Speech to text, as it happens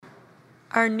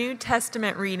Our New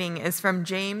Testament reading is from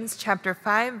James chapter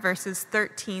 5, verses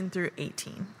 13 through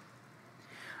 18.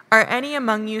 Are any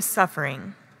among you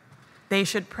suffering? They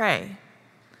should pray.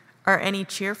 Are any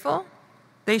cheerful?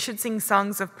 They should sing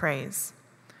songs of praise.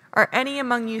 Are any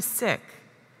among you sick?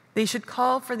 They should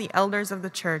call for the elders of the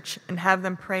church and have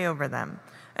them pray over them,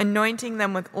 anointing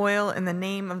them with oil in the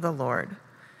name of the Lord.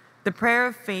 The prayer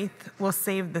of faith will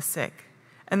save the sick,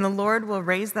 and the Lord will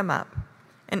raise them up.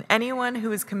 And anyone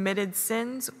who has committed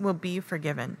sins will be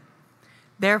forgiven.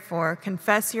 Therefore,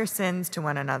 confess your sins to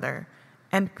one another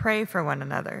and pray for one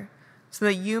another, so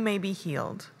that you may be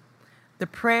healed. The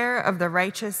prayer of the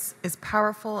righteous is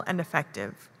powerful and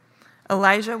effective.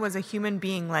 Elijah was a human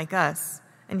being like us,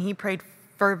 and he prayed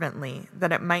fervently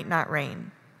that it might not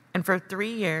rain. And for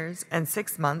 3 years and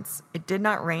 6 months it did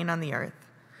not rain on the earth.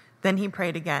 Then he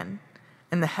prayed again,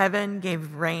 and the heaven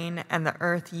gave rain, and the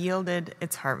earth yielded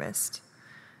its harvest.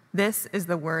 This is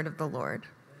the word of the Lord.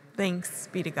 Thanks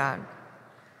be to God.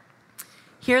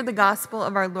 Hear the gospel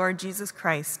of our Lord Jesus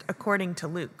Christ according to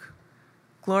Luke.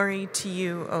 Glory to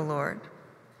you, O Lord.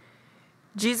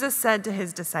 Jesus said to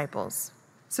his disciples,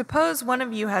 "Suppose one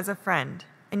of you has a friend,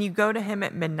 and you go to him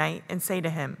at midnight and say to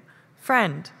him,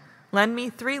 'Friend, lend me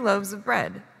 3 loaves of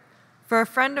bread, for a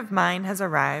friend of mine has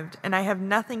arrived, and I have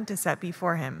nothing to set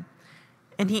before him.'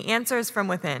 And he answers from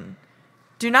within,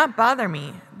 'Do not bother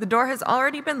me. The door has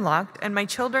already been locked, and my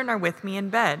children are with me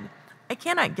in bed. I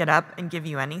cannot get up and give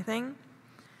you anything.'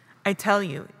 I tell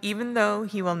you, even though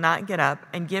he will not get up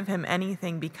and give him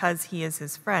anything because he is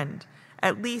his friend,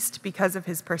 at least because of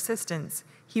his persistence,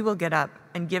 he will get up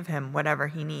and give him whatever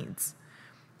he needs.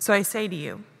 So I say to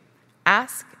you,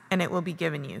 ask and it will be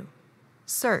given you.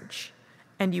 Search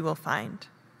and you will find.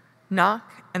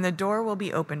 Knock and the door will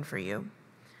be opened for you.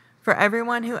 For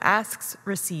everyone who asks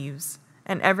receives,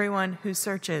 and everyone who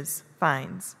searches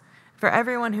finds. For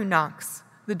everyone who knocks,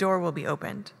 the door will be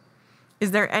opened. Is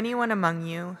there anyone among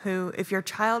you who, if your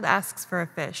child asks for a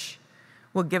fish,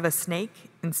 will give a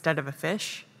snake instead of a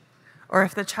fish? Or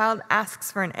if the child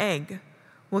asks for an egg,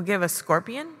 will give a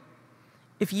scorpion?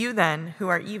 If you then, who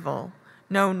are evil,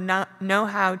 know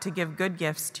how to give good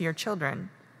gifts to your children,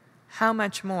 how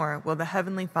much more will the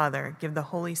Heavenly Father give the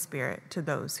Holy Spirit to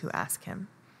those who ask him?"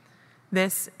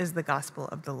 This is the gospel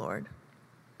of the Lord.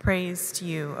 Praise to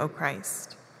you, O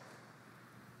Christ.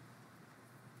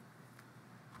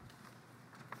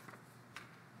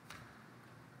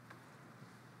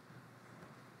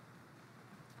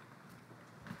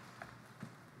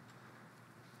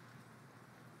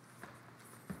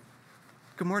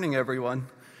 Good morning, everyone.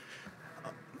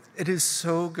 It is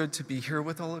so good to be here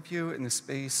with all of you in the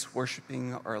space,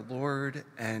 worshiping our Lord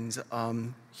and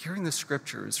hearing the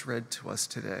scriptures read to us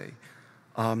today.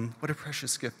 What a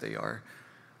precious gift they are.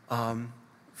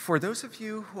 For those of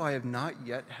you who I have not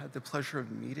yet had the pleasure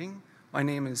of meeting, my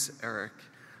name is Eric.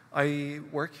 I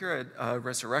work here at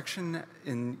Resurrection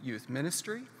in youth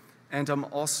ministry, and I'm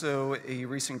also a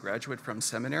recent graduate from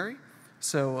seminary.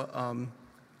 So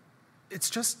it's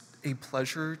just a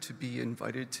pleasure to be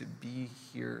invited to be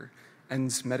here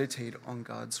and meditate on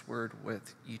God's word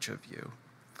with each of you.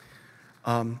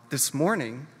 This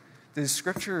morning, the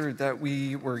scripture that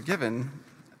we were given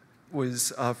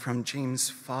was from James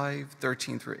 5,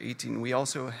 13 through 18. We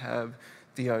also have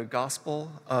the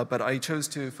gospel, but I chose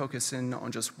to focus in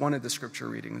on just one of the scripture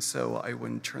readings so I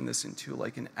wouldn't turn this into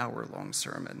like an hour-long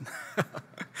sermon.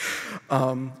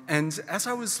 And as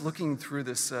I was looking through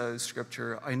this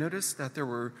scripture, I noticed that there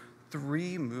were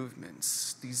 3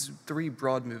 movements, these 3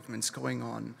 broad movements going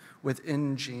on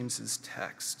within James's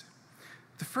text.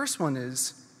 The first one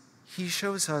is he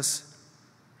shows us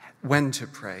when to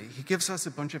pray. He gives us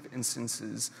a bunch of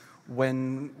instances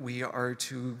when we are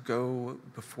to go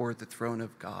before the throne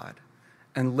of God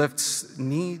and lift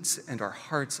needs and our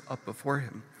hearts up before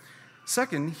him.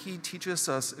 Second, he teaches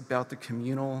us about the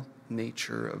communal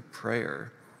nature of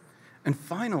prayer. And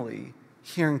finally,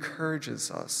 he encourages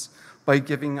us by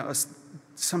giving us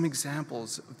some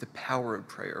examples of the power of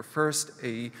prayer. First,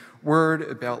 a word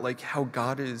about like how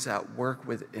God is at work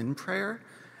within prayer.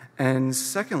 And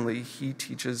secondly, he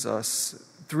teaches us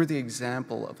through the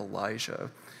example of Elijah,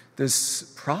 this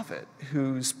prophet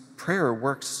whose prayer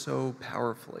works so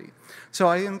powerfully. So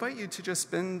I invite you to just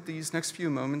spend these next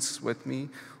few moments with me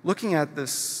looking at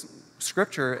this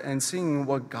scripture and seeing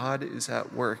what God is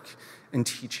at work in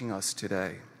teaching us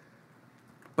today.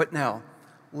 But now,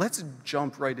 let's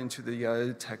jump right into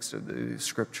the text of the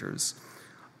scriptures.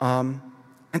 And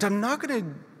I'm not going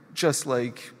to just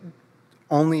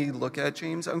only look at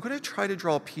James. I'm going to try to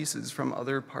draw pieces from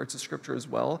other parts of Scripture as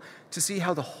well to see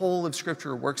how the whole of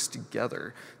Scripture works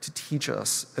together to teach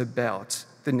us about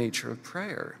the nature of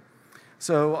prayer.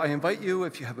 So I invite you,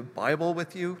 if you have a Bible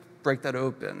with you, break that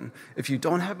open. If you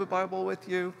don't have a Bible with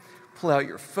you, pull out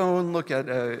your phone, look at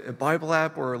a Bible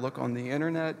app, or look on the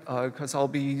internet, because I'll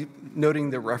be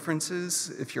noting the references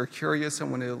if you're curious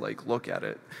and want to look at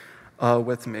it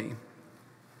with me.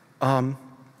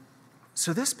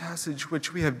 So this passage,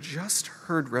 which we have just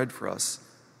heard read for us,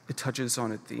 it touches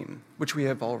on a theme, which we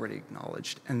have already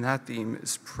acknowledged, and that theme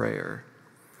is prayer.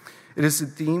 It is a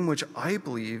theme which I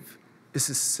believe is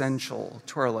essential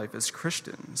to our life as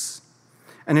Christians.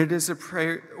 And it is a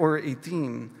prayer or a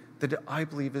theme that I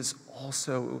believe is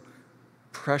also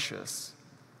precious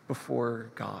before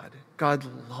God. God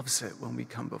loves it when we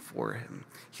come before him.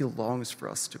 He longs for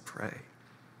us to pray.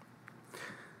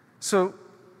 So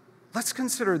let's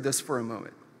consider this for a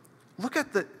moment. Look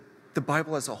at the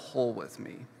Bible as a whole with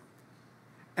me.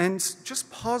 And just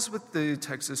pause with the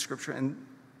text of Scripture and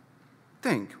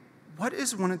think, what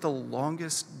is one of the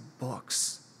longest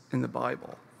books in the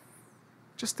Bible?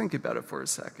 Just think about it for a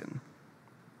second.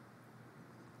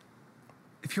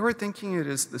 If you are thinking it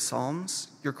is the Psalms,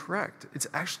 you're correct. It's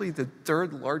actually the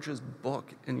third largest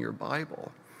book in your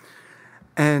Bible.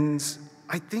 And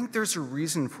I think there's a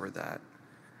reason for that.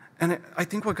 And I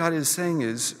think what God is saying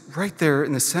is, right there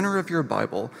in the center of your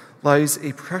Bible lies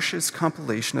a precious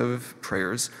compilation of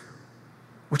prayers,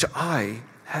 which I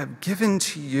have given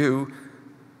to you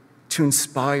to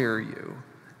inspire you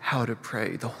how to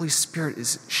pray. The Holy Spirit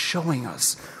is showing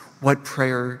us what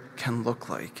prayer can look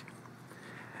like.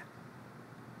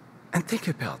 And think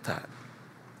about that.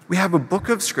 We have a book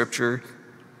of Scripture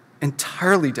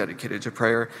entirely dedicated to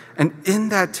prayer, and in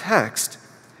that text,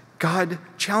 God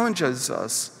challenges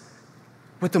us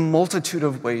with a multitude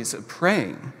of ways of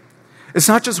praying. It's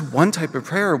not just one type of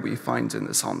prayer we find in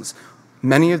the Psalms.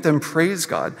 Many of them praise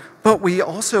God, but we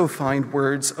also find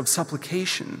words of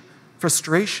supplication,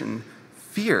 frustration,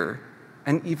 fear,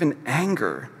 and even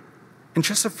anger. And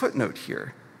just a footnote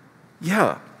here.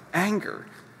 Yeah, anger.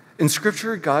 In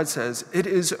Scripture, God says it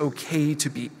is okay to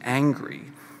be angry.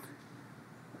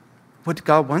 What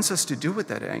God wants us to do with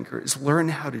that anger is learn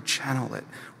how to channel it,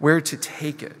 where to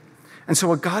take it. And so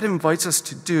what God invites us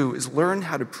to do is learn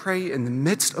how to pray in the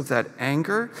midst of that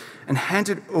anger and hand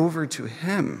it over to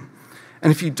him.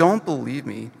 And if you don't believe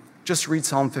me, just read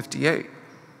Psalm 58.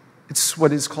 It's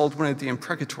what is called one of the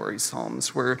imprecatory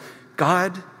psalms, where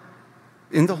God,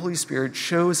 in the Holy Spirit,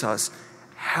 shows us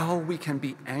how we can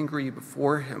be angry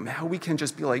before him, how we can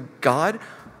just be like, God,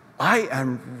 I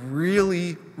am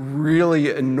really,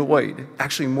 really annoyed.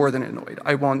 Actually, more than annoyed.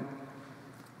 I won't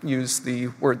use the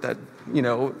word that,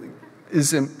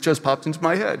 just popped into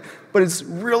my head, but it's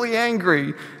really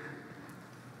angry.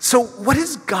 So what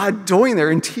is God doing there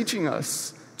in teaching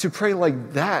us to pray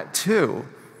like that too?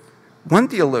 One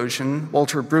theologian,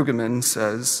 Walter Brueggemann,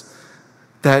 says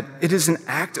that it is an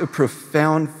act of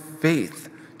profound faith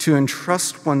to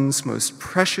entrust one's most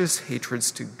precious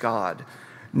hatreds to God,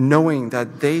 knowing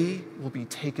that they will be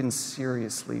taken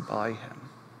seriously by him.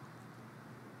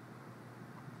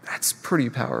 That's pretty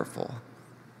powerful.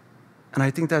 And I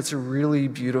think that's a really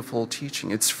beautiful teaching.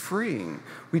 It's freeing.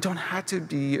 We don't have to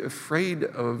be afraid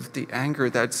of the anger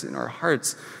that's in our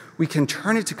hearts. We can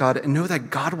turn it to God and know that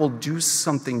God will do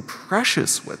something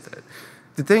precious with it.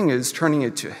 The thing is turning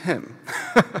it to him.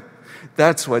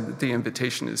 That's what the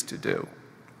invitation is to do.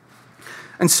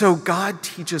 And so God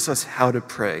teaches us how to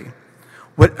pray.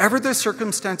 Whatever the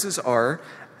circumstances are,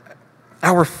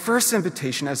 our first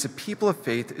invitation as a people of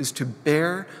faith is to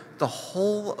bear the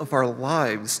whole of our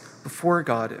lives before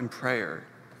God in prayer.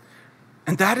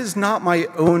 And that is not my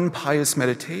own pious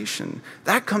meditation.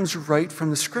 That comes right from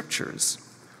the Scriptures.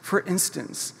 For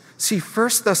instance, see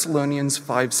 1 Thessalonians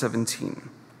 5:17.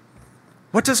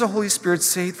 What does the Holy Spirit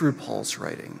say through Paul's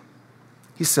writing?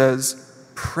 He says,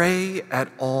 pray at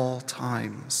all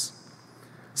times.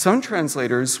 Some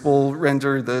translators will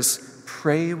render this,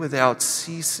 pray without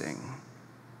ceasing.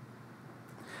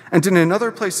 And in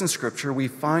another place in Scripture, we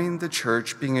find the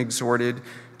church being exhorted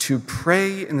to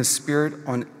pray in the Spirit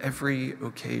on every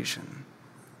occasion.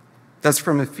 That's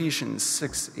from Ephesians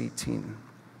 6:18.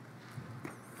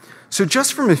 So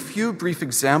just from a few brief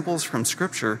examples from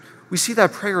Scripture, we see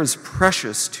that prayer is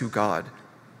precious to God.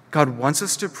 God wants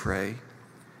us to pray,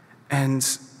 and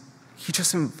he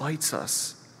just invites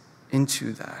us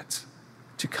into that,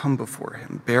 to come before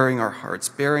him, bearing our hearts,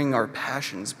 bearing our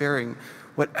passions, bearing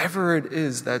whatever it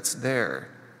is that's there.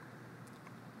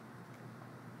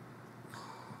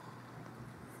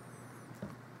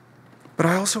 But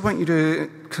I also want you to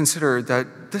consider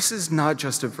that this is not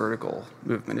just a vertical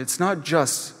movement. It's not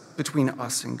just between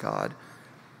us and God.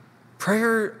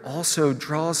 Prayer also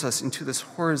draws us into this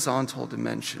horizontal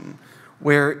dimension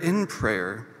where in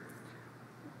prayer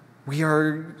We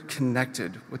are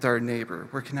connected with our neighbor.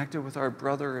 We're connected with our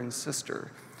brother and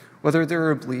sister, whether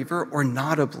they're a believer or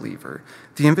not a believer.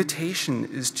 The invitation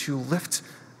is to lift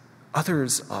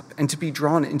others up and to be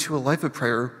drawn into a life of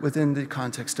prayer within the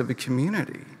context of a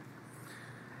community.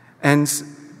 And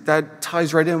that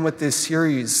ties right in with this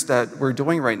series that we're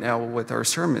doing right now with our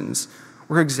sermons.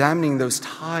 We're examining those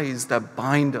ties that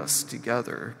bind us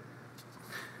together.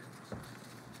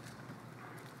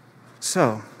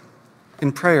 So,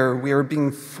 in prayer, we are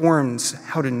being formed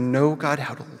how to know God,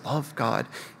 how to love God.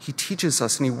 He teaches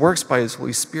us and he works by his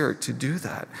Holy Spirit to do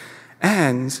that.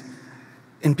 And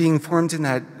in being formed in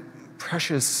that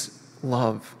precious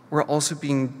love, we're also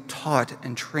being taught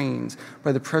and trained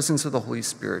by the presence of the Holy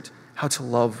Spirit how to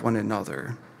love one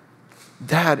another.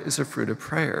 That is a fruit of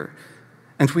prayer.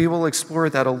 And we will explore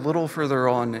that a little further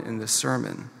on in this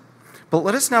sermon. But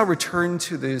let us now return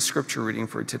to the scripture reading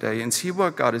for today and see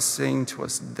what God is saying to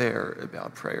us there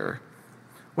about prayer.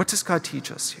 What does God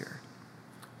teach us here?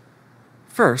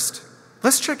 First,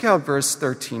 let's check out verse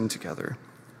 13 together.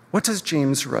 What does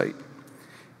James write?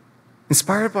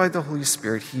 Inspired by the Holy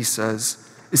Spirit, he says,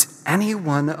 "Is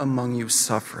anyone among you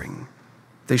suffering?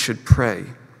 They should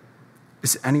pray.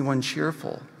 Is anyone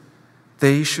cheerful?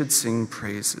 They should sing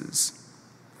praises."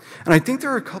 And I think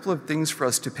there are a couple of things for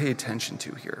us to pay attention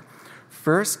to here.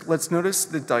 First, let's notice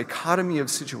the dichotomy of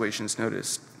situations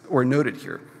noted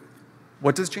here.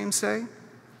 What does James say?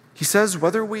 He says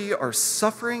whether we are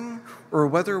suffering or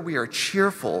whether we are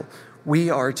cheerful,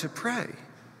 we are to pray.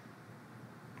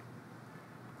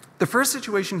 The first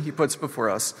situation he puts before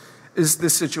us is the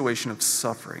situation of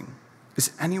suffering.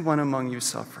 Is anyone among you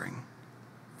suffering?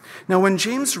 Now, when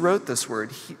James wrote this,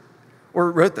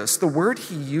 the word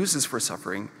he uses for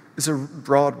suffering is a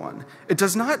broad one. It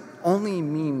does not only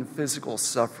mean physical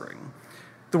suffering.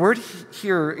 The word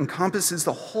here encompasses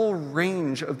the whole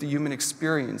range of the human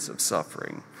experience of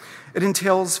suffering. It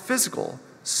entails physical,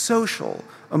 social,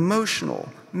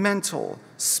 emotional, mental,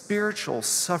 spiritual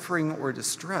suffering or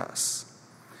distress.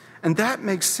 And that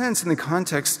makes sense in the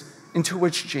context into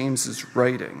which James is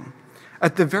writing.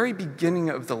 At the very beginning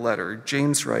of the letter,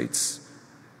 James writes,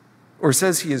 or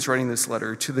says he is writing this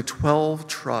letter to the 12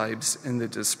 tribes in the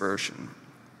dispersion.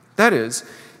 That is,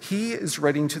 he is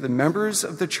writing to the members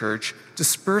of the church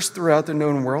dispersed throughout the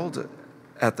known world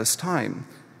at this time.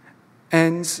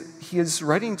 And he is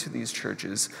writing to these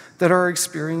churches that are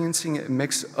experiencing a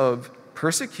mix of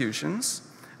persecutions,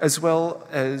 as well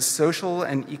as social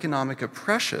and economic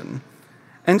oppression,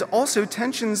 and also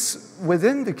tensions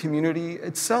within the community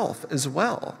itself as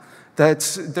well.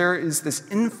 That there is this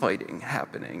infighting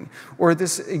happening or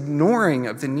this ignoring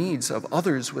of the needs of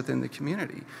others within the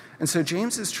community. And so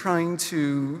James is trying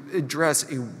to address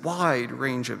a wide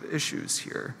range of issues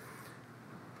here.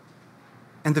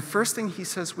 And the first thing he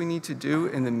says we need to do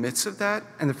in the midst of that,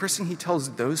 and the first thing he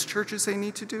tells those churches they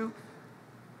need to do,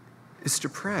 is to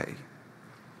pray.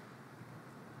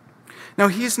 Now,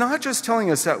 he's not just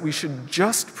telling us that we should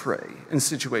just pray in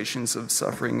situations of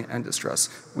suffering and distress.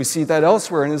 We see that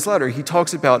elsewhere in his letter. He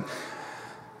talks about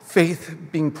faith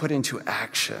being put into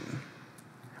action.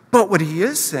 But what he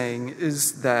is saying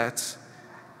is that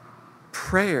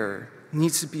prayer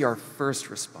needs to be our first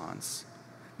response.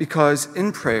 Because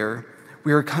in prayer,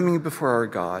 we are coming before our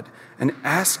God and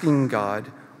asking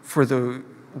God for the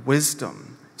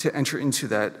wisdom to enter into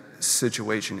that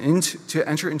situation, to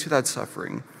enter into that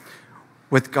suffering,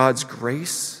 with God's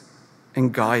grace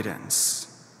and guidance.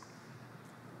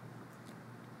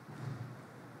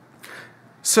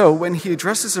 So when he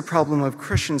addresses the problem of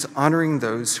Christians honoring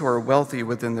those who are wealthy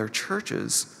within their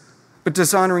churches, but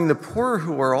dishonoring the poor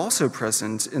who are also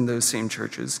present in those same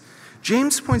churches,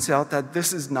 James points out that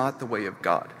this is not the way of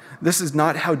God. This is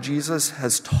not how Jesus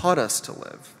has taught us to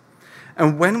live.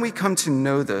 And when we come to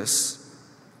know this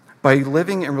by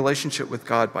living in relationship with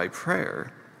God by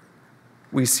prayer,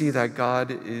 we see that God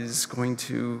is going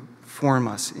to form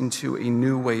us into a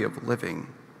new way of living.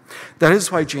 That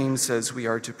is why James says we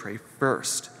are to pray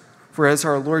first. For as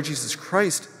our Lord Jesus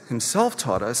Christ himself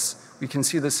taught us, we can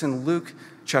see this in Luke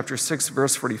chapter 6,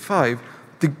 verse 45,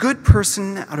 the good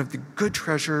person out of the good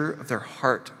treasure of their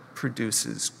heart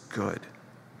produces good.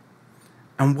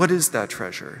 And what is that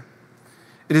treasure?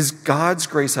 It is God's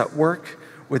grace at work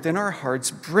within our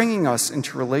hearts, bringing us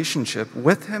into relationship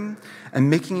with him and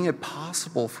making it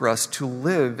possible for us to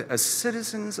live as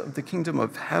citizens of the kingdom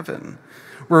of heaven,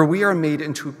 where we are made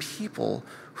into a people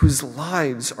whose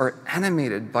lives are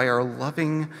animated by our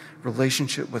loving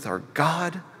relationship with our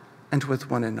God and with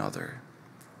one another.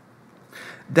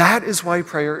 That is why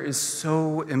prayer is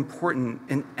so important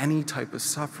in any type of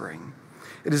suffering.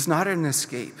 It is not an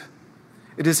escape.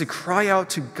 It is a cry out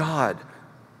to God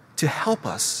to help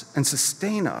us and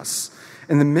sustain us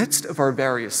in the midst of our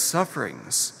various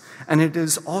sufferings. And it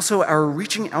is also our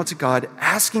reaching out to God,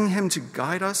 asking Him to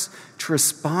guide us to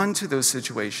respond to those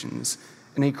situations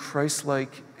in a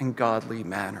Christ-like and godly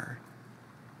manner.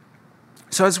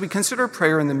 So as we consider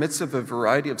prayer in the midst of a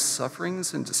variety of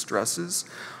sufferings and distresses,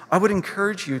 I would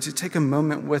encourage you to take a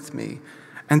moment with me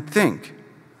and think,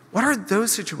 what are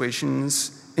those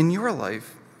situations in your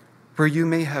life where you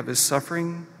may have a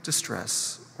suffering,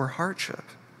 distress, or hardship?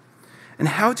 And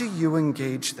how do you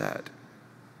engage that?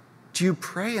 Do you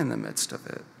pray in the midst of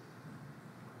it?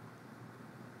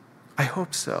 I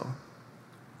hope so.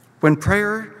 When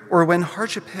prayer or when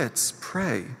hardship hits,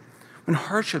 pray. When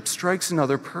hardship strikes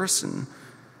another person,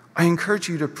 I encourage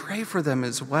you to pray for them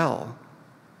as well.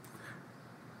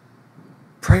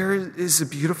 Prayer is a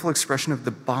beautiful expression of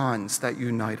the bonds that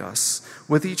unite us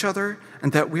with each other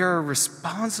and that we are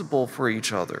responsible for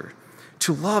each other,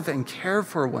 to love and care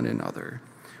for one another.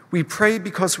 We pray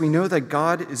because we know that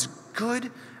God is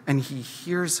good and He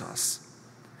hears us.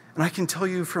 And I can tell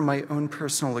you from my own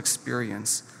personal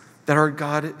experience that our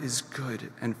God is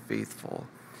good and faithful.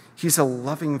 He's a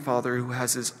loving Father who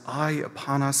has His eye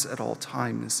upon us at all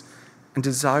times and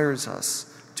desires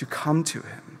us to come to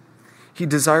Him. He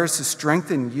desires to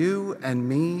strengthen you and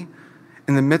me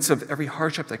in the midst of every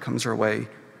hardship that comes our way.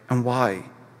 And why?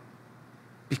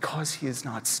 Because He is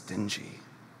not stingy.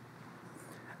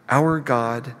 Our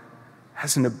God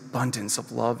has an abundance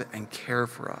of love and care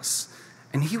for us,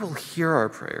 and He will hear our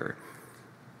prayer.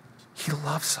 He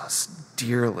loves us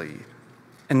dearly,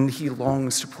 and He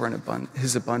longs to pour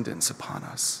His abundance upon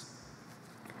us.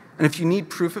 And if you need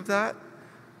proof of that,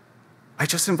 I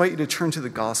just invite you to turn to the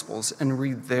Gospels and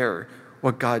read there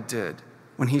what God did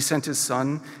when He sent His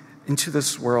Son into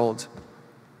this world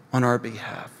on our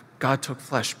behalf. God took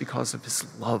flesh because of His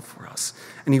love for us,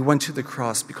 and He went to the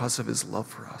cross because of His love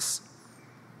for us.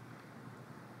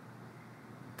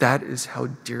 That is how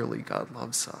dearly God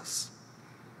loves us.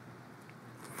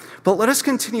 But let us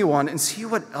continue on and see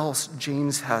what else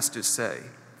James has to say.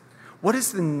 What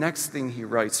is the next thing he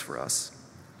writes for us?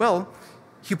 Well,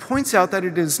 he points out that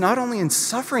it is not only in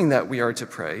suffering that we are to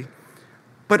pray,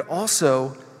 but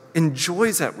also in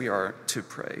joys that we are to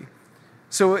pray.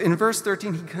 So in verse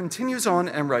 13, he continues on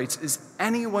and writes, "Is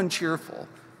anyone cheerful?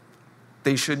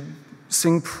 They should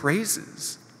sing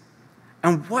praises."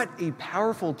 And what a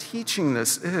powerful teaching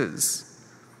this is.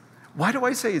 Why do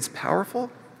I say it's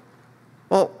powerful?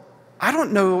 Well, I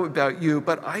don't know about you,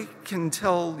 but I can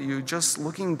tell you, just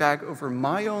looking back over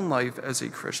my own life as a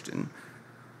Christian,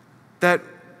 that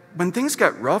when things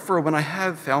get rough or when I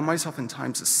have found myself in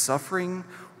times of suffering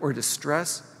or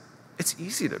distress, it's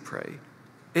easy to pray.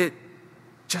 It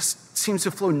just seems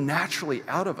to flow naturally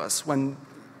out of us when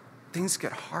things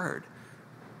get hard.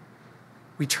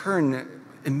 We turn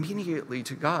immediately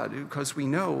to God because we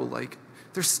know, like,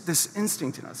 there's this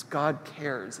instinct in us. God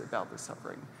cares about the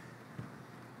suffering.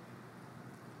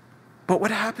 But what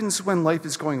happens when life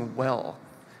is going well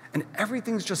and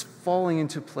everything's just falling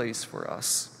into place for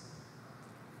us?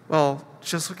 Well,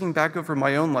 just looking back over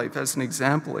my own life as an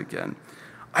example again,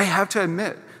 I have to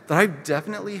admit that I've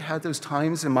definitely had those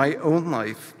times in my own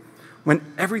life when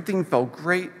everything felt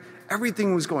great,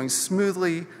 everything was going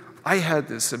smoothly, I had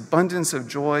this abundance of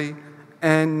joy,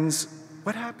 and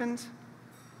what happened?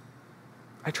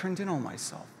 I turned in on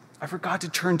myself. I forgot to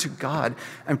turn to God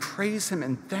and praise Him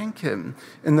and thank Him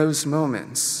in those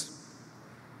moments.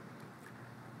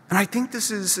 And I think this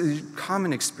is a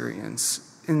common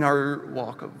experience in our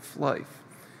walk of life.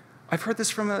 I've heard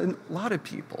this from a lot of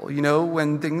people. You know,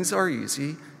 when things are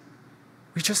easy,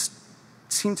 we just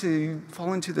seem to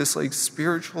fall into this like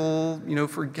spiritual,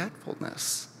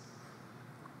 forgetfulness.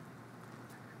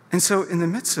 And so in the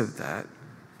midst of that,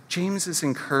 James is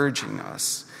encouraging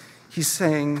us. He's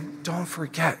saying, don't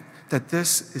forget that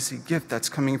this is a gift that's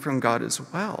coming from God as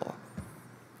well.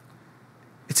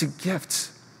 It's a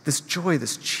gift. This joy,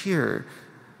 this cheer,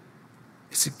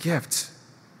 it's a gift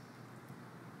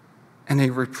and a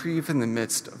reprieve in the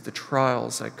midst of the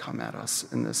trials that come at us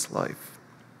in this life.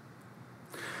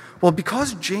 Well,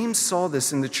 because James saw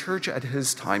this in the church at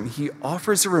his time, he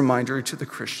offers a reminder to the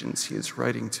Christians he is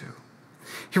writing to.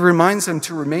 He reminds them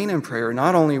to remain in prayer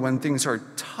not only when things are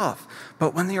tough,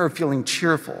 but when they are feeling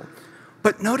cheerful.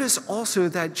 But notice also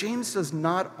that James does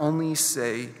not only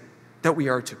say that we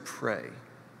are to pray.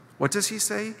 What does he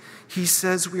say? He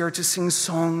says we are to sing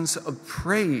songs of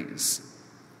praise.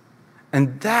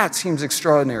 And that seems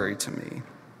extraordinary to me.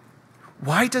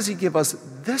 Why does he give us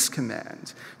this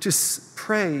command to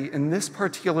pray in this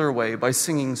particular way by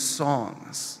singing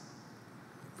songs?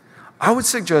 I would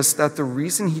suggest that the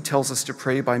reason he tells us to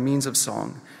pray by means of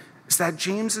song is that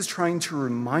James is trying to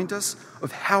remind us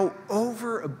of how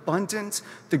overabundant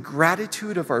the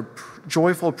gratitude of our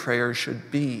joyful prayer should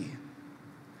be.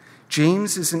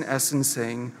 James is in essence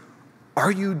saying, are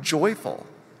you joyful?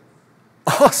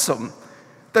 Awesome.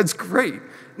 That's great.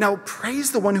 Now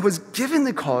praise the one who has given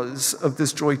the cause of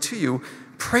this joy to you.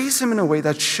 Praise him in a way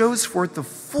that shows forth the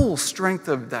full strength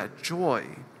of that joy.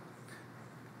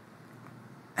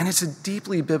 And it's a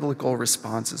deeply biblical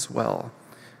response as well.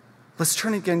 Let's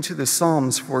turn again to the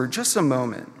Psalms for just a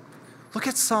moment. Look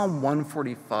at Psalm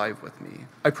 145 with me.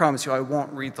 I promise you I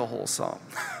won't read the whole psalm.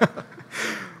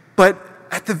 But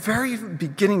at the very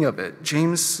beginning of it,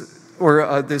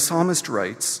 the psalmist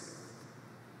writes,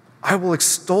 I will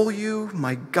extol you,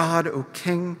 my God, O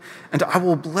King, and I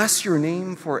will bless your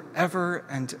name forever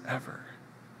and ever.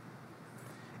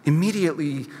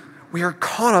 Immediately, we are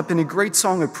caught up in a great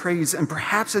song of praise, and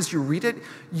perhaps as you read it,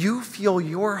 you feel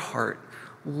your heart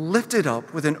lifted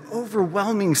up with an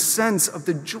overwhelming sense of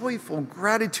the joyful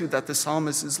gratitude that the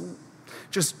psalmist is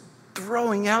just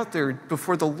throwing out there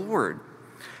before the Lord.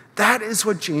 That is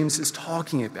what James is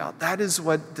talking about. That is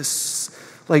what this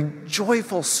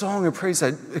joyful song of praise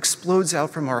that explodes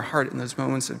out from our heart in those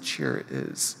moments of cheer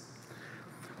is.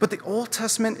 But the Old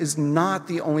Testament is not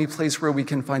the only place where we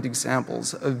can find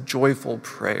examples of joyful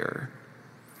prayer.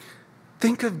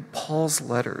 Think of Paul's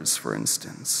letters, for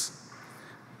instance.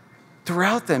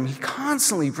 Throughout them, he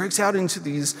constantly breaks out into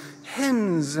these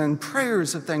hymns and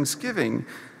prayers of thanksgiving.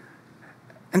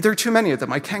 And there are too many of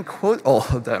them. I can't quote all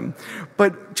of them.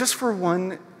 But just for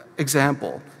one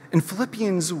example, in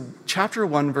Philippians chapter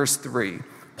 1, verse 3,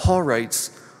 Paul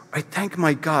writes, I thank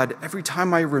my God every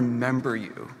time I remember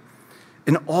you.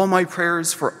 In all my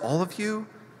prayers for all of you,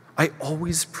 I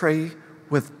always pray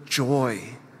with joy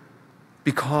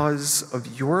because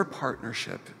of your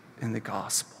partnership in the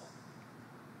gospel.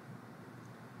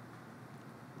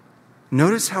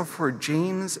 Notice how for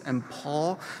James and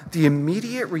Paul, the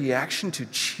immediate reaction to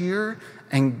cheer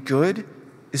and good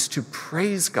is to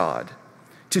praise God,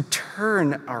 to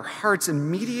turn our hearts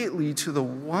immediately to the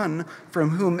one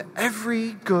from whom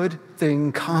every good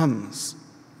thing comes.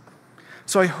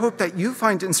 So I hope that you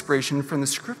find inspiration from the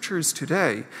scriptures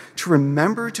today to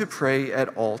remember to pray at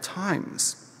all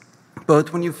times,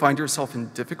 both when you find yourself in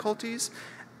difficulties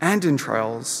and in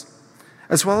trials,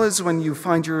 as well as when you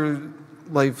find your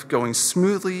life going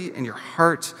smoothly and your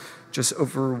heart just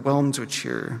overwhelmed with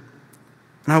cheer.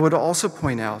 And I would also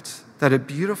point out that a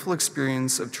beautiful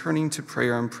experience of turning to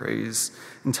prayer and praise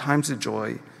in times of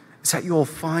joy is that you will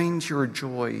find your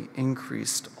joy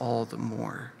increased all the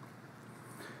more.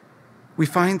 We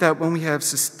find that when we have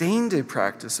sustained a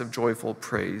practice of joyful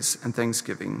praise and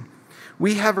thanksgiving,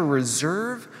 we have a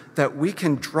reserve that we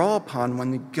can draw upon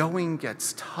when the going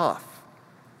gets tough.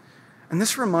 And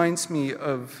this reminds me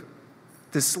of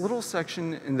this little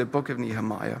section in the book of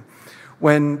Nehemiah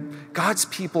when God's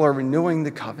people are renewing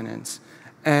the covenant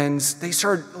and they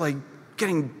start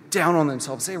getting down on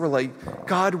themselves. They were like,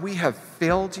 God, we have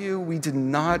failed you. We did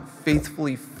not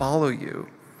faithfully follow you.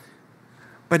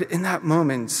 But in that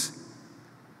moment,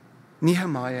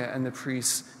 Nehemiah and the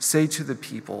priests say to the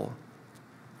people,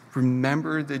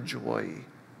 remember the joy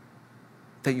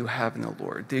that you have in the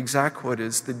Lord. The exact quote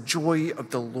is, the joy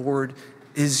of the Lord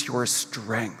is your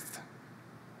strength.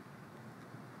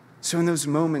 So in those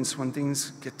moments when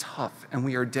things get tough and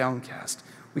we are downcast,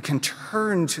 we can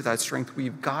turn to that strength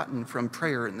we've gotten from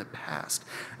prayer in the past.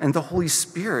 And the Holy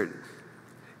Spirit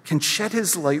can shed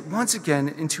his light once again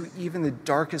into even the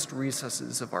darkest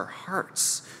recesses of our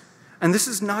hearts. And this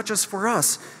is not just for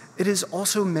us. It is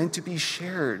also meant to be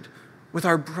shared with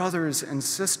our brothers and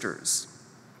sisters.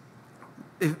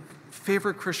 A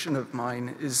favorite Christian of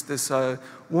mine is this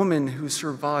woman who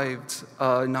survived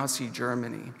Nazi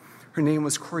Germany. Her name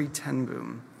was Corrie ten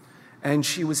Boom, and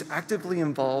she was actively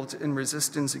involved in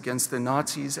resistance against the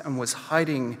Nazis and was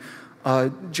hiding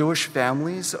Jewish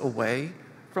families away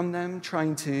from them,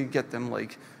 trying to get them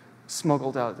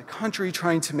smuggled out of the country,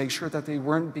 trying to make sure that they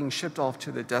weren't being shipped off to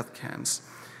the death camps.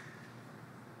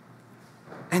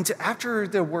 And after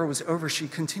the war was over, she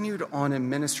continued on in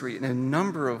ministry in a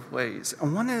number of ways.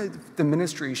 And one of the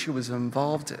ministries she was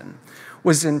involved in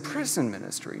was in prison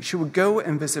ministry. She would go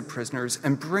and visit prisoners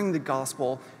and bring the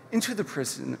gospel into the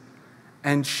prison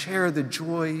and share the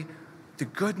joy, the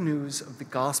good news of the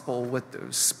gospel with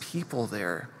those people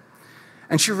there.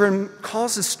 And she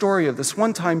recalls the story of this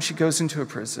one time she goes into a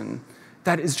prison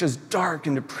that is just dark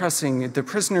and depressing. The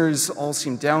prisoners all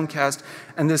seem downcast.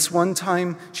 And this one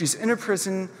time she's in a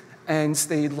prison and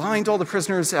they lined all the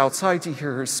prisoners outside to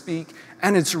hear her speak,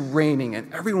 and it's raining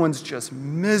and everyone's just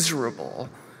miserable.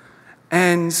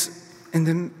 And in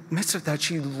the midst of that,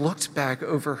 she looked back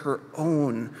over her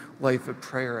own life of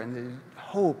prayer and the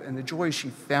hope and the joy she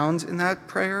found in that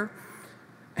prayer,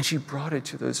 and she brought it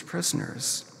to those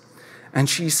prisoners. And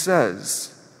she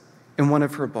says in one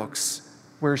of her books,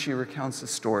 where she recounts the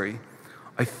story,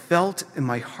 I felt in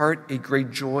my heart a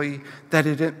great joy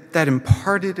that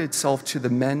imparted itself to the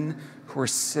men who were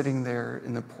sitting there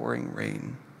in the pouring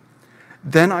rain.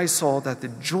 Then I saw that the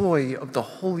joy of the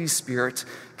Holy Spirit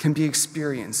can be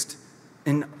experienced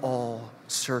in all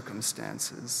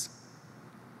circumstances.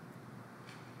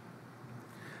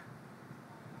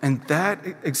 And that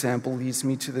example leads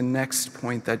me to the next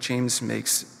point that James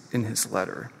makes in his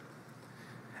letter.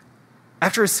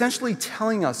 After essentially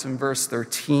telling us in verse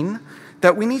 13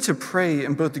 that we need to pray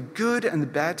in both the good and the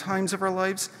bad times of our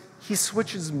lives, he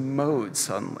switches modes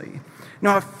suddenly.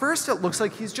 Now, at first, it looks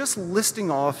like he's just listing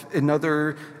off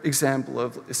another example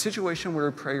of a situation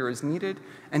where prayer is needed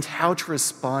and how to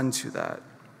respond to that.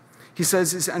 He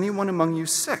says, is anyone among you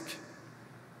sick?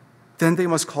 Then they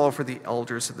must call for the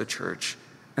elders of the church,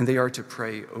 and they are to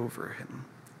pray over him.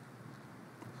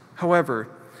 However,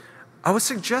 I would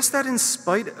suggest that in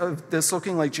spite of this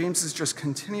looking like James is just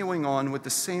continuing on with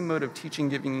the same mode of teaching,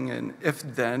 giving an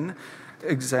if-then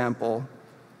example,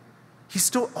 he's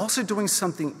still also doing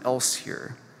something else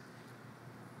here.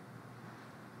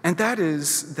 And that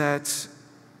is that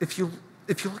if you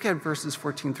look at verses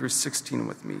 14 through 16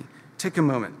 with me, take a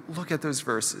moment, look at those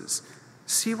verses,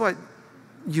 see what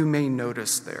you may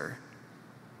notice there.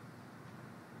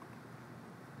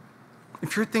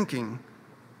 If you're thinking,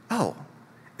 oh,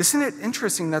 isn't it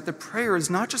interesting that the prayer is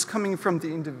not just coming from the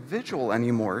individual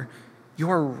anymore? You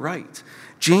are right.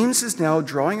 James is now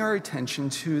drawing our attention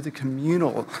to the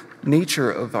communal nature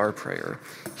of our prayer.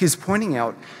 He's pointing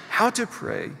out how to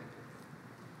pray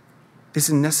is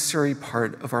a necessary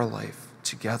part of our life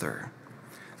together,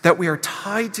 that we are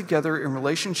tied together in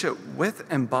relationship with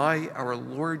and by our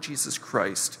Lord Jesus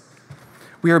Christ.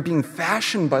 We are being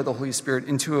fashioned by the Holy Spirit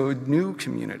into a new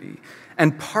community.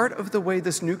 And part of the way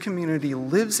this new community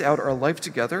lives out our life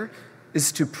together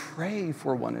is to pray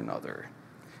for one another.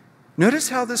 Notice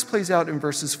how this plays out in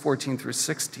verses 14 through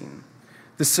 16.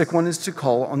 The sick one is to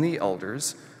call on the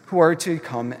elders who are to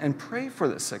come and pray for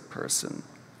the sick person.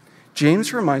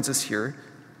 James reminds us here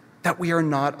that we are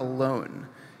not alone.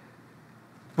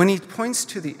 When he points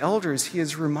to the elders, he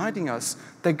is reminding us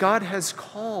that God has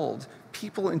called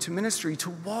people into ministry to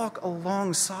walk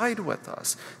alongside with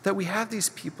us, that we have these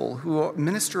people who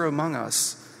minister among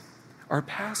us, our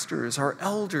pastors, our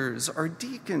elders, our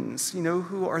deacons,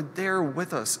 who are there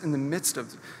with us in the midst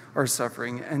of our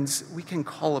suffering, and we can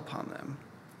call upon them.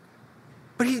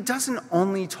 But he doesn't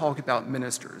only talk about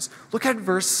ministers. Look at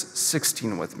verse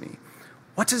 16 with me.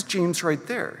 What does James write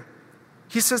there?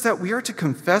 He says that we are to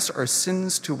confess our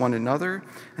sins to one another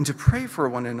and to pray for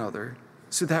one another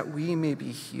so that we may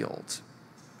be healed.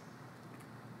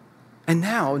 And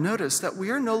now, notice that we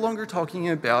are no longer talking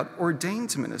about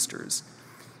ordained ministers.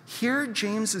 Here,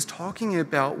 James is talking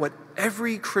about what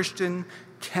every Christian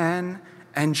can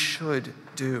and should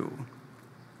do.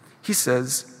 He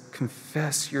says,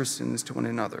 confess your sins to one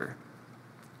another.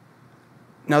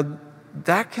 Now,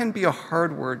 that can be a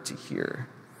hard word to hear,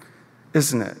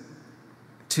 isn't it?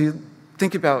 To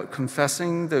think about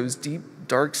confessing those deep,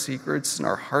 dark secrets in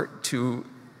our heart to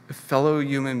a fellow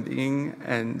human being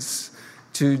and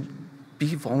to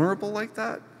be vulnerable like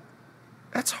that,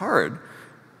 that's hard.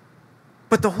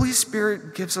 But the Holy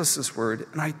Spirit gives us this word,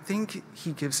 and I think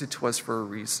he gives it to us for a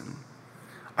reason.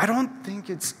 I don't think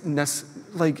it's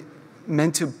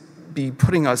meant to be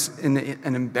putting us in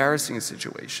an embarrassing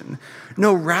situation.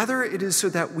 No, rather it is so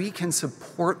that we can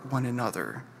support one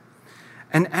another.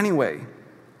 And anyway,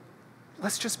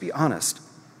 let's just be honest.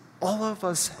 All of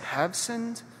us have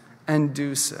sinned and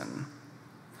do sin.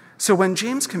 So when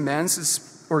James commends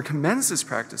this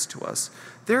practice to us,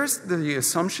 there's the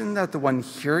assumption that the one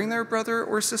hearing their brother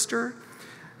or sister,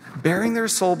 bearing their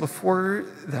soul before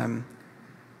them,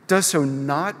 does so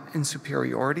not in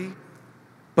superiority,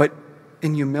 but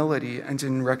in humility and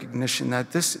in recognition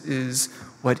that this is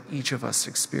what each of us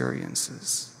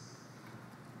experiences.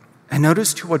 And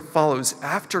notice to what follows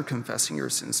after confessing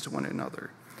your sins to one another.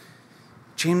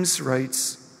 James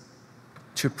writes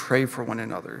to pray for one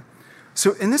another.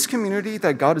 So in this community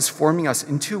that God is forming us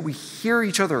into, we hear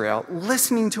each other out,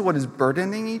 listening to what is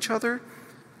burdening each other,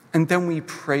 and then we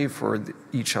pray for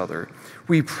each other.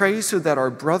 We pray so that our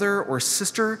brother or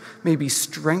sister may be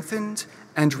strengthened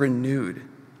and renewed.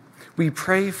 We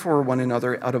pray for one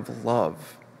another out of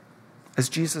love. As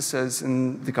Jesus says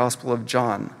in the Gospel of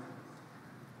John,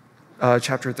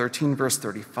 chapter 13, verse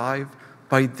 35,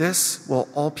 By this will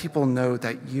all people know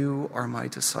that you are my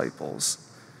disciples,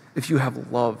 if you have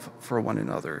love for one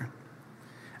another.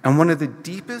 And one of the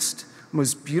deepest,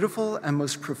 most beautiful, and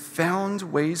most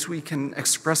profound ways we can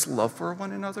express love for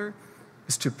one another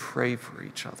is to pray for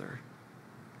each other.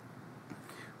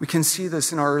 We can see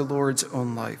this in our Lord's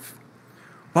own life.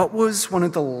 What was one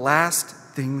of the last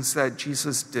things that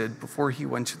Jesus did before he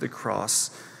went to the cross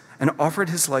and offered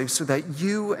his life so that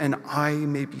you and I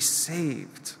may be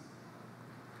saved?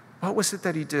 What was it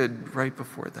that he did right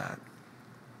before that?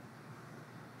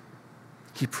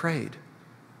 He prayed.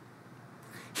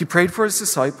 He prayed for his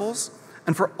disciples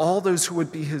and for all those who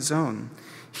would be his own.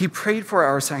 He prayed for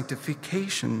our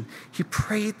sanctification. He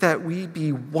prayed that we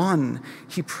be one.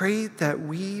 He prayed that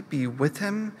we be with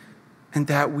him and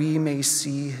that we may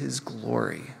see his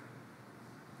glory.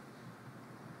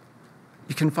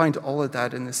 You can find all of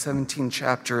that in the 17th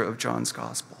chapter of John's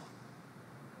Gospel.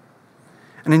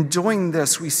 And in doing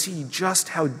this, we see just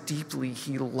how deeply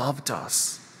he loved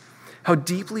us, how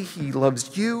deeply he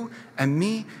loves you and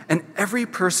me and every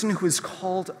person who is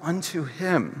called unto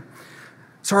him.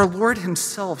 So our Lord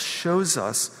himself shows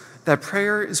us that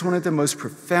prayer is one of the most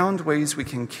profound ways we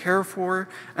can care for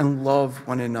and love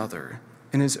one another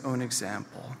in his own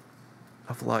example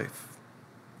of life.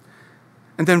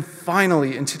 And then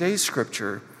finally, in today's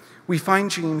scripture, we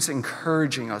find James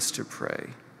encouraging us to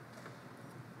pray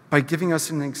by giving us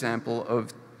an example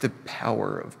of the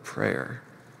power of prayer.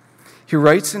 He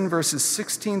writes in verses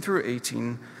 16 through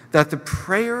 18 that the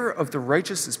prayer of the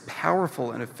righteous is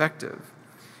powerful and effective.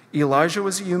 Elijah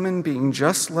was a human being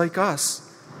just like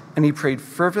us, and he prayed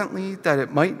fervently that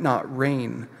it might not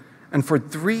rain. And for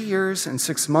 3 years and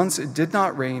 6 months it did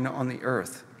not rain on the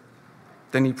earth.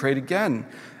 Then he prayed again,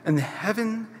 and the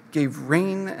heaven gave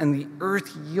rain, and the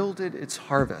earth yielded its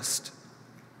harvest.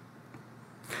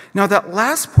 Now that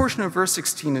last portion of verse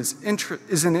 16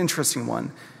 is an interesting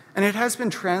one, and it has been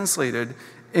translated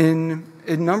in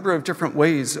a number of different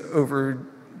ways over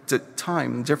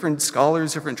time. Different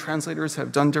scholars, different translators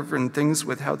have done different things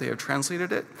with how they have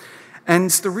translated it. And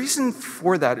the reason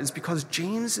for that is because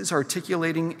James is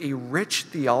articulating a rich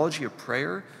theology of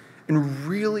prayer in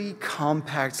really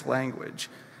compact language.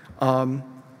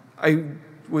 I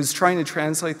was trying to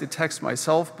translate the text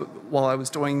myself but while I was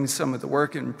doing some of the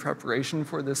work in preparation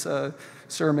for this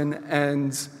sermon,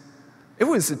 and it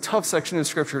was a tough section of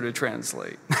scripture to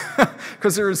translate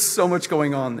because there is so much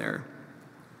going on there.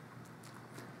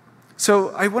 So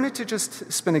I wanted to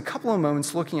just spend a couple of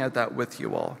moments looking at that with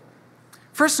you all.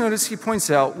 First, notice he points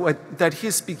out that he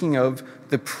is speaking of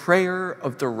the prayer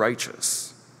of the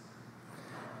righteous.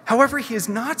 However, he is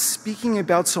not speaking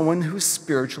about someone who's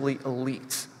spiritually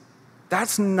elite.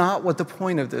 That's not what the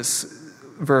point of this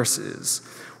verse is.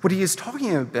 What he is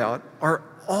talking about are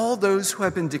all those who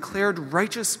have been declared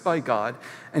righteous by God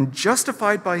and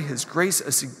justified by his grace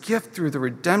as a gift through the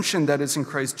redemption that is in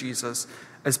Christ Jesus,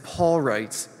 as Paul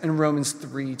writes in Romans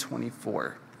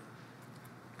 3:24.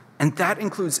 And that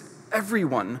includes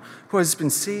everyone who has been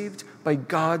saved by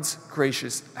God's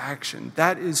gracious action.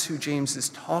 That is who James is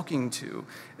talking to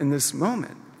in this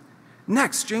moment.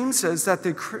 Next, James says that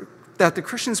the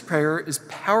Christian's prayer is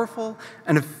powerful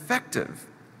and effective.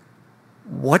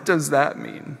 What does that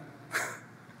mean?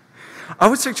 I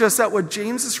would suggest that what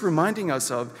James is reminding us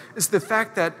of is the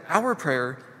fact that our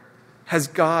prayer has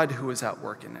God who is at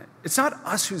work in it. It's not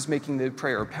us who's making the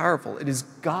prayer powerful. It is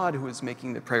God who is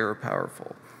making the prayer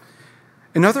powerful.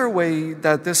 Another way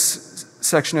that this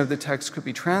section of the text could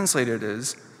be translated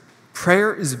is,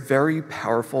 prayer is very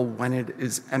powerful when it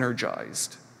is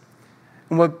energized.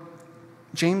 And what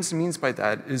James means by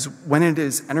that is when it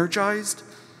is energized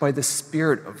by the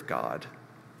Spirit of God.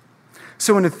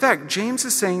 So in effect, James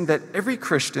is saying that every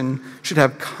Christian should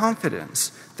have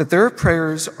confidence that their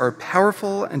prayers are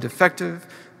powerful and effective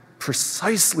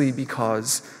precisely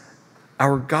because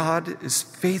our God is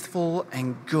faithful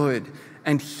and good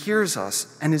and hears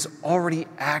us and is already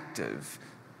active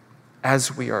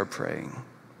as we are praying.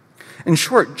 In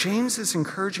short, James is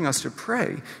encouraging us to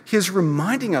pray. He is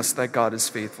reminding us that God is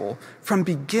faithful from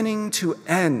beginning to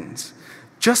end.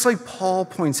 Just like Paul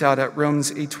points out at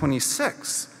Romans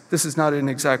 8:26. This is not an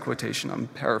exact quotation, I'm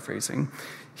paraphrasing.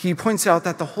 He points out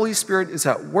that the Holy Spirit is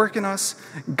at work in us,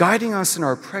 guiding us in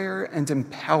our prayer and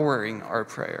empowering our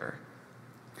prayer.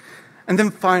 And then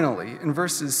finally, in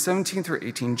verses 17 through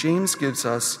 18, James gives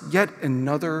us yet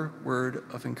another word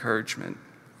of encouragement.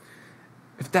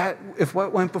 If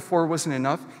what went before wasn't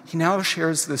enough, he now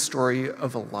shares the story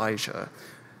of Elijah,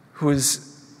 who is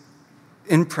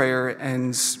in prayer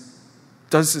and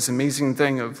does this amazing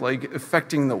thing of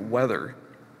affecting the weather.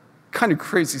 Kind of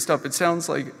crazy stuff. It sounds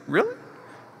like, really?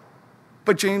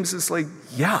 But James is like,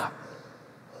 yeah,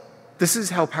 this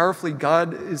is how powerfully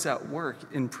God is at work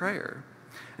in prayer.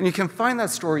 And you can find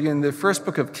that story in the first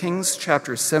book of Kings,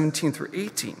 chapters 17 through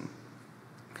 18.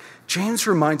 James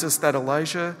reminds us that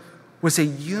Elijah was a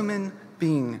human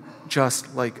being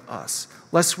just like us,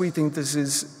 lest we think this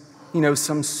is,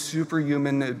 some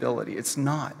superhuman ability. It's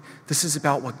not. This is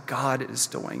about what God is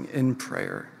doing in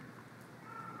prayer.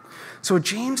 So what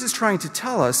James is trying to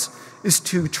tell us is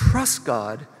to trust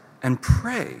God and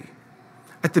pray.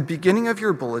 At the beginning of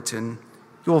your bulletin,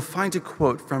 you will find a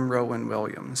quote from Rowan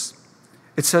Williams.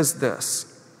 It says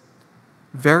this: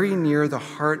 "Very near the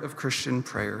heart of Christian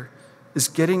prayer is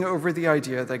getting over the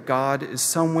idea that God is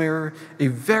somewhere a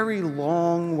very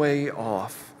long way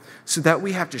off, so that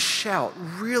we have to shout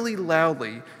really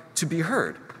loudly to be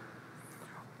heard.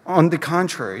 On the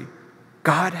contrary,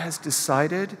 God has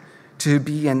decided to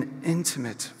be an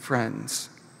intimate friend,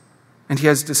 and he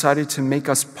has decided to make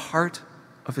us part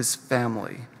of his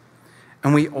family.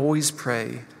 And we always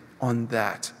pray on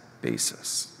that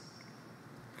basis."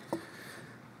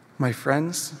 My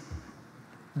friends,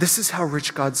 this is how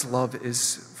rich God's love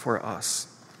is for us.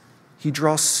 He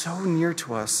draws so near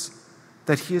to us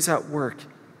that he is at work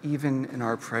even in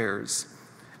our prayers.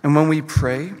 And when we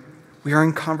pray, we are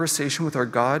in conversation with our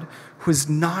God, who is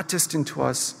not distant to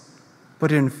us,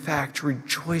 but in fact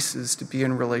rejoices to be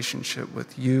in relationship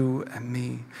with you and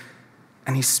me.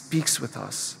 And he speaks with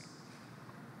us,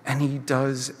 and he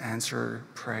does answer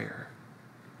prayer.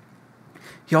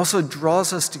 He also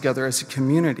draws us together as a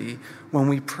community when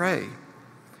we pray.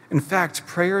 In fact,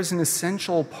 prayer is an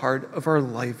essential part of our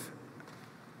life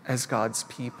as God's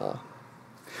people.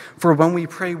 For when we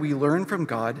pray, we learn from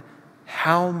God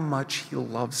how much he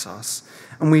loves us,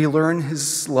 and we learn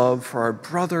his love for our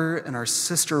brother and our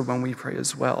sister when we pray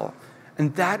as well.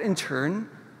 And that, in turn,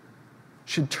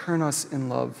 should turn us in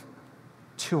love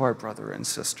to our brother and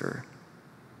sister.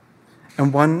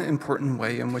 And one important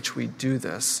way in which we do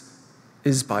this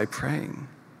is by praying.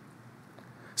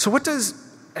 So what does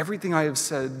everything I have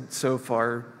said so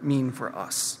far mean for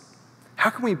us?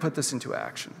 How can we put this into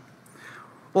action?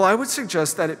 Well, I would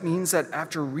suggest that it means that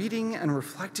after reading and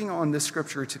reflecting on this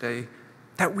scripture today,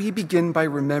 that we begin by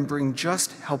remembering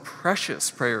just how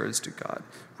precious prayer is to God.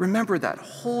 Remember that.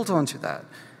 Hold on to that.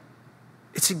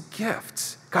 It's a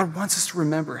gift. God wants us to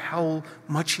remember how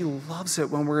much he loves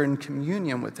it when we're in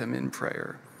communion with him in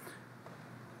prayer.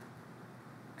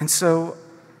 And so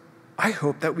I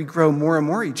hope that we grow more and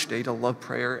more each day to love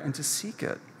prayer and to seek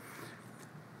it.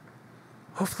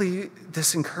 Hopefully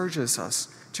this encourages us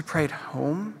to pray at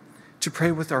home, to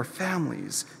pray with our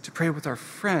families, to pray with our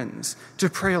friends, to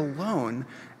pray alone,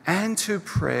 and to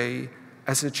pray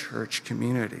as a church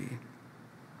community.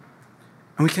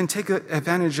 And we can take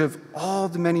advantage of all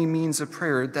the many means of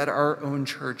prayer that our own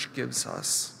church gives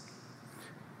us.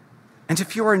 And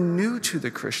if you are new to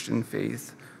the Christian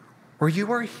faith, or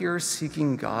you are here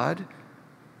seeking God,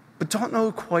 but don't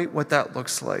know quite what that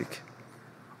looks like,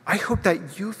 I hope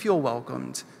that you feel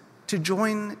welcomed to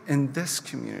join in this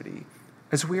community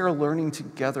as we are learning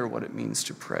together what it means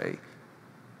to pray.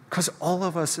 Because all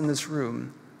of us in this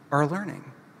room are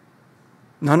learning.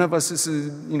 None of us is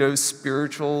a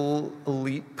spiritual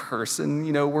elite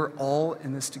person. We're all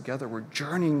in this together. We're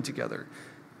journeying together.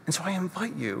 And so I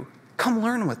invite you, come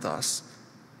learn with us.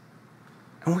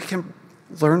 And we can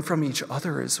learn from each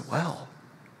other as well.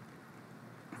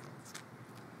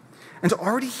 And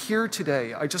already here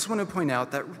today, I just want to point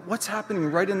out that what's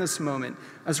happening right in this moment,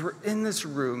 as we're in this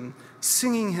room,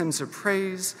 singing hymns of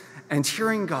praise and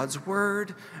hearing God's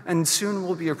word, and soon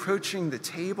we'll be approaching the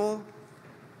table,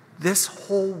 this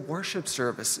whole worship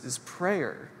service is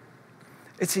prayer.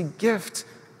 It's a gift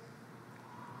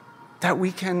that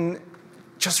we can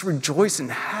just rejoice in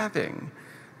having.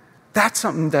 That's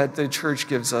something that the church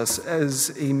gives us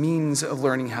as a means of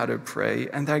learning how to pray,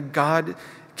 and that God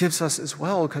gives us as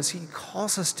well, because he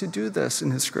calls us to do this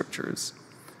in his scriptures.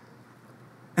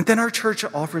 And then our church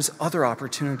offers other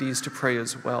opportunities to pray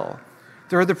as well.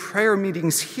 There are the prayer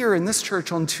meetings here in this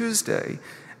church on Tuesday,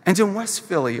 and in West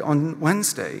Philly on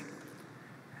Wednesday.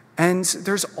 And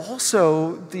there's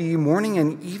also the morning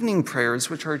and evening prayers,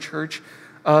 which our church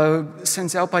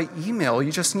sends out by email.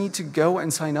 You just need to go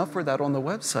and sign up for that on the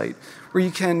website, where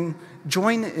you can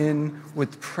join in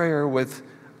with prayer with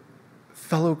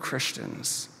fellow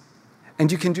Christians.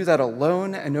 And you can do that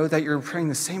alone and know that you're praying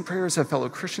the same prayers that fellow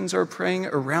Christians are praying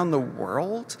around the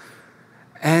world.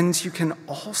 And you can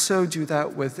also do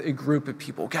that with a group of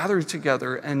people gathered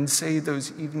together and say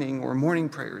those evening or morning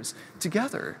prayers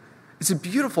together. It's a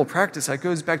beautiful practice that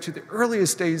goes back to the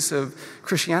earliest days of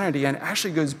Christianity, and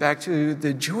actually goes back to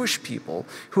the Jewish people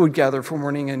who would gather for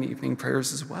morning and evening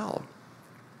prayers as well.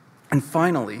 And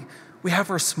finally, we have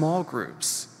our small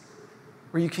groups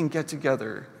where you can get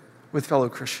together with fellow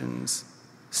Christians,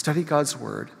 study God's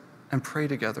word, and pray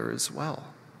together as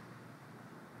well.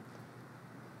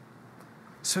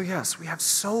 So yes, we have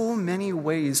so many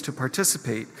ways to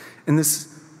participate in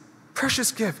this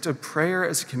precious gift of prayer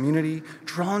as a community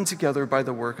drawn together by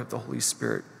the work of the Holy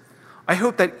Spirit. I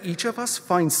hope that each of us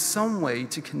finds some way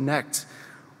to connect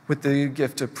with the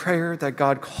gift of prayer that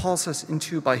God calls us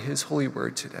into by his holy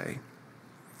word today.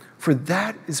 For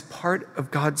that is part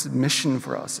of God's mission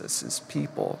for us as his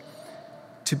people,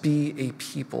 to be a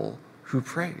people who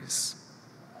prays.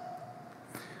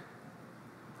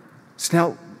 So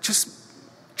now, just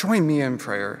join me in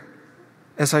prayer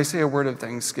as I say a word of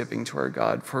thanksgiving to our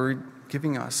God for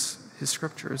giving us his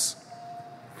scriptures.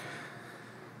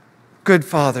 Good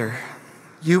Father,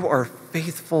 you are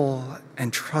faithful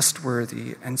and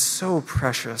trustworthy and so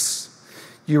precious.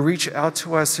 You reach out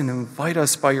to us and invite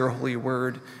us by your holy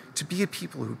word to be a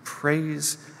people who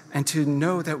praise and to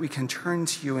know that we can turn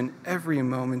to you in every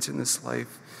moment in this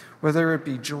life, whether it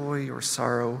be joy or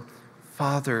sorrow.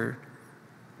 Father,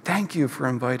 thank you for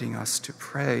inviting us to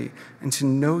pray and to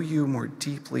know you more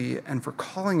deeply and for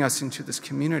calling us into this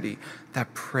community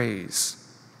that prays.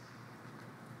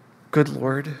 Good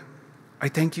Lord, I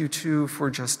thank you too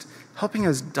for just helping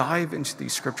us dive into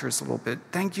these scriptures a little bit.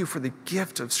 Thank you for the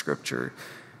gift of scripture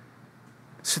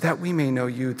so that we may know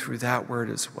you through that word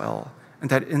as well, and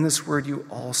that in this word you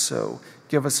also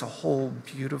give us a whole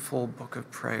beautiful book of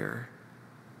prayer.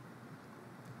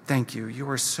 Thank you. You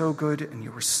are so good and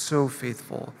you are so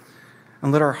faithful.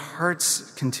 And let our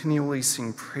hearts continually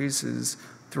sing praises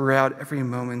throughout every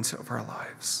moment of our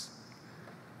lives.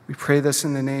 We pray this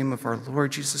in the name of our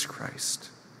Lord Jesus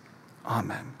Christ.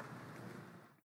 Amen.